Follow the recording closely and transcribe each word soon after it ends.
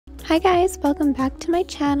Hi guys, welcome back to my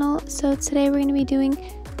channel. So today we're going to be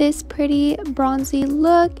doing this pretty bronzy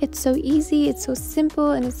look. It's so easy, it's so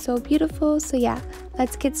simple, and it's so beautiful. So yeah,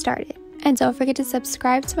 let's get started. And don't forget to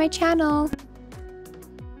subscribe to my channel.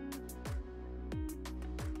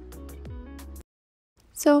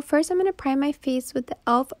 So first I'm going to prime my face with the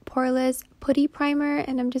e.l.f. Poreless Putty Primer,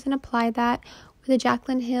 and I'm just going to apply that with a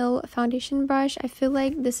Jaclyn Hill foundation brush. I feel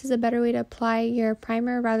like this is a better way to apply your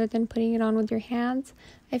primer rather than putting it on with your hands.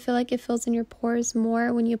 I feel like it fills in your pores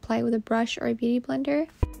more when you apply it with a brush or a beauty blender.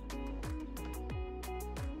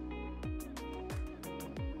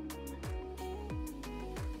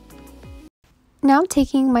 Now I'm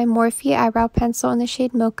taking my Morphe eyebrow pencil in the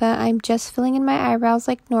shade Mocha. I'm just filling in my eyebrows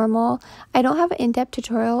like normal. I don't have an in-depth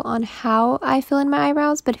tutorial on how I fill in my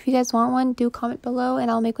eyebrows, but if you guys want one, do comment below and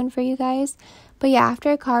I'll make one for you guys. But yeah, after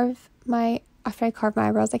I carve my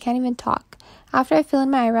eyebrows, I can't even talk. After I fill in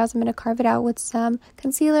my eyebrows, I'm going to carve it out with some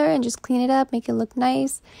concealer and just clean it up, make it look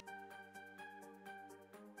nice.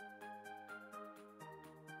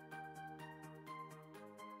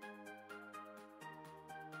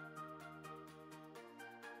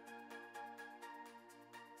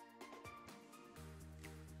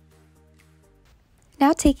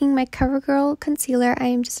 Now taking my Covergirl concealer, I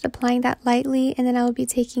am just applying that lightly, and then I will be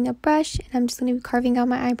taking a brush and I'm just going to be carving out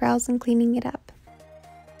my eyebrows and cleaning it up.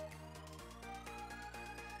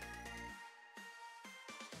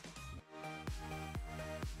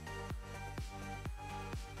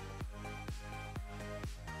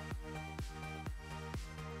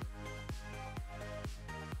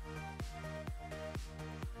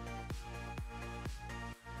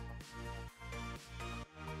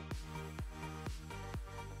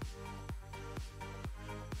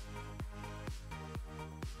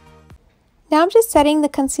 Now I'm just setting the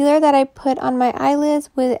concealer that I put on my eyelids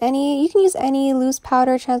with you can use any loose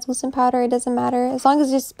powder, translucent powder, it doesn't matter, as long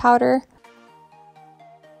as it's just powder.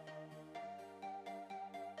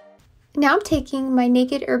 Now I'm taking my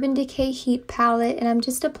Naked Urban Decay Heat palette and I'm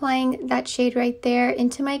just applying that shade right there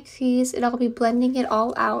into my crease, and I'll be blending it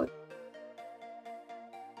all out.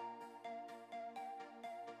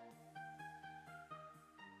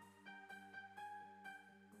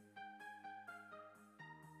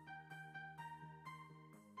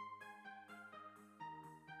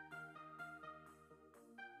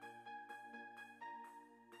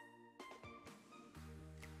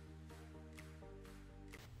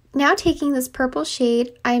 Now taking this purple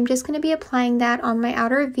shade, I'm just going to be applying that on my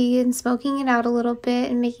outer V and smoking it out a little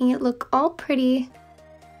bit and making it look all pretty.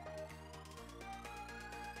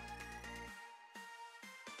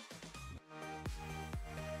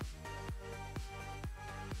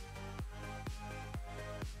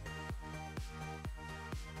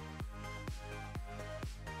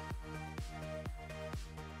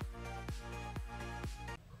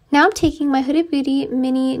 Now I'm taking my Huda Beauty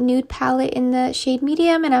mini nude palette in the shade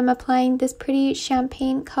medium, and I'm applying this pretty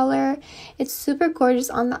champagne color. It's super gorgeous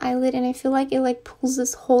on the eyelid, and I feel like it pulls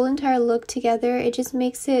this whole entire look together. It just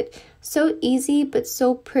makes it so easy but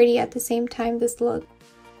so pretty at the same time, this look.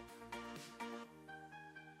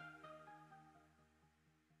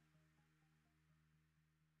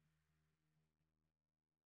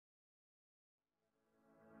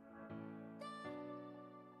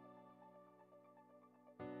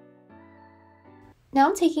 Now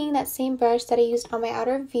I'm taking that same brush that I used on my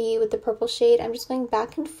outer V with the purple shade. I'm just going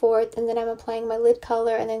back and forth, and then I'm applying my lid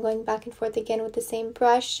color and then going back and forth again with the same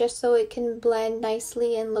brush just so it can blend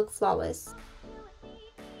nicely and look flawless.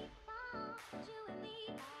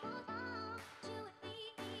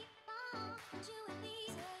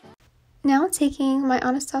 Now taking my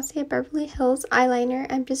Anastasia Beverly Hills eyeliner,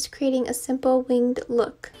 I'm just creating a simple winged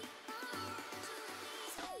look.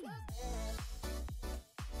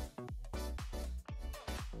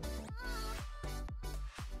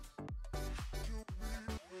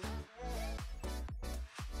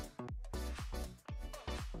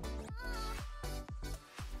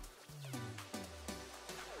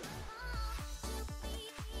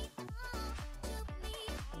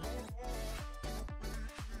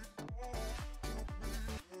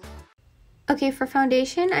 Okay, for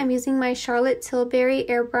foundation, I'm using my Charlotte Tilbury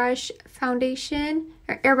Airbrush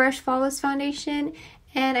Flawless Foundation,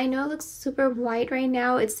 and I know it looks super white right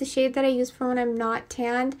now. It's the shade that I use for when I'm not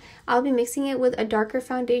tanned. I'll be mixing it with a darker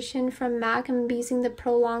foundation from MAC. I'm using the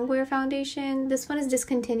Pro Longwear foundation. This one is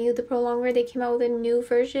discontinued, the Pro Longwear. They came out with a new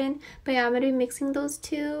version, but yeah, I'm going to be mixing those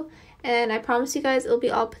two, and I promise you guys it'll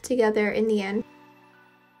be all put together in the end.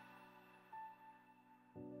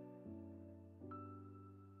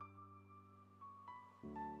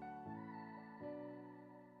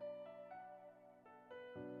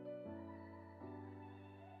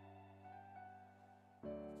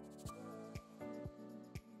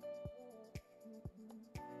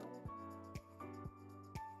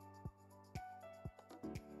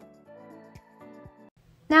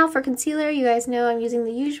 Now for concealer, you guys know I'm using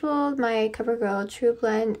the usual, my Covergirl True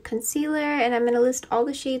Blend Concealer, and I'm going to list all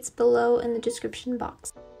the shades below in the description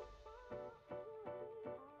box.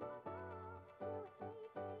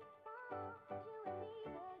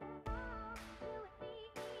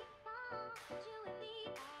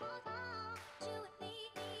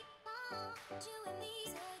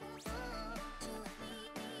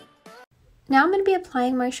 Now I'm going to be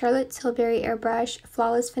applying my Charlotte Tilbury Airbrush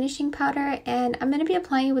Flawless Finishing Powder, and I'm going to be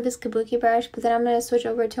applying it with this kabuki brush, but then I'm going to switch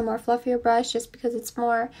over to a more fluffier brush just because it's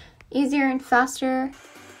more easier and faster.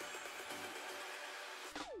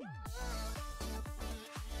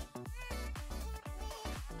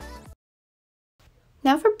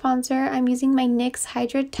 Now for bronzer, I'm using my NYX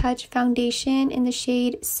Hydra Touch Foundation in the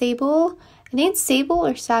shade Sable. I think it's Sable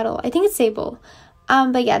or Saddle. I think it's Sable.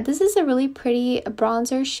 But yeah, this is a really pretty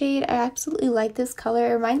bronzer shade. I absolutely like this color.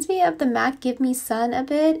 It reminds me of the MAC Give Me Sun a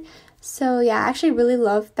bit. So yeah, I actually really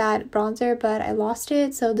love that bronzer, but I lost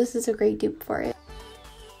it. So this is a great dupe for it.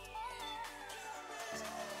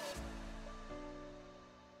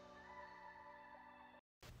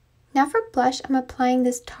 Now for blush, I'm applying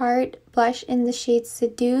this Tarte blush in the shade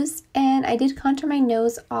Seduce, and I did contour my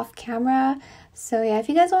nose off camera. So yeah, if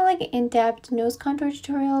you guys want like an in-depth nose contour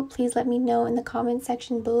tutorial, please let me know in the comment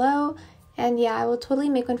section below. And yeah, I will totally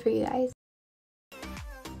make one for you guys.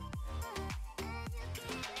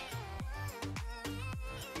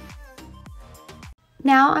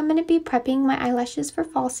 Now I'm going to be prepping my eyelashes for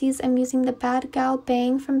falsies. I'm using the BADgal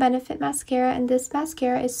Bang from Benefit mascara, and this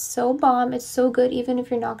mascara is so bomb. It's so good even if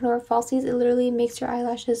you're not going to wear falsies. It literally makes your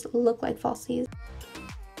eyelashes look like falsies.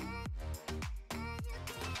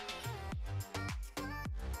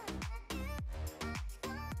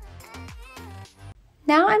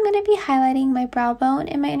 Now I'm going to be highlighting my brow bone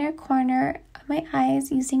in my inner corner of my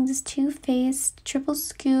eyes using this Too Faced Triple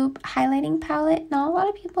Scoop highlighting palette. Not a lot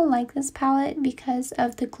of people like this palette because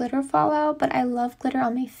of the glitter fallout, but I love glitter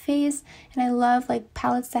on my face, and I love like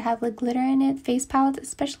palettes that have like glitter in it, face palettes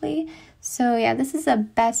especially. So yeah, this is the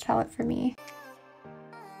best palette for me.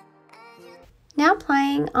 Now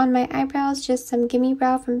applying on my eyebrows just some Gimme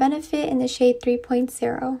Brow from Benefit in the shade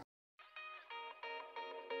 3.0.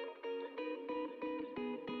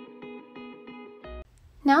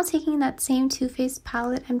 Now taking that same Too Faced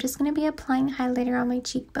palette, I'm just going to be applying highlighter on my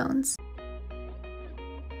cheekbones.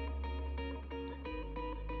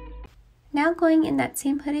 Now going in that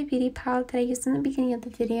same Huda Beauty palette that I used in the beginning of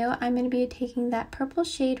the video, I'm going to be taking that purple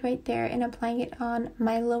shade right there and applying it on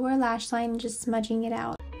my lower lash line and just smudging it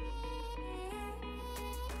out.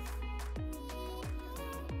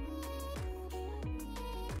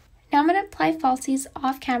 Now I'm going to apply falsies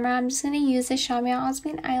off camera. I'm just going to use the Shamia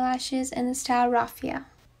Azmin eyelashes in the style Rafia.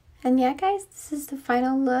 And yeah guys, this is the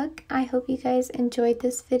final look. I hope you guys enjoyed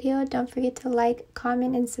this video. Don't forget to like,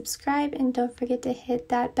 comment, and subscribe. And don't forget to hit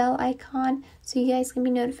that bell icon so you guys can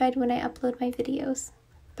be notified when I upload my videos.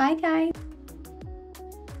 Bye guys!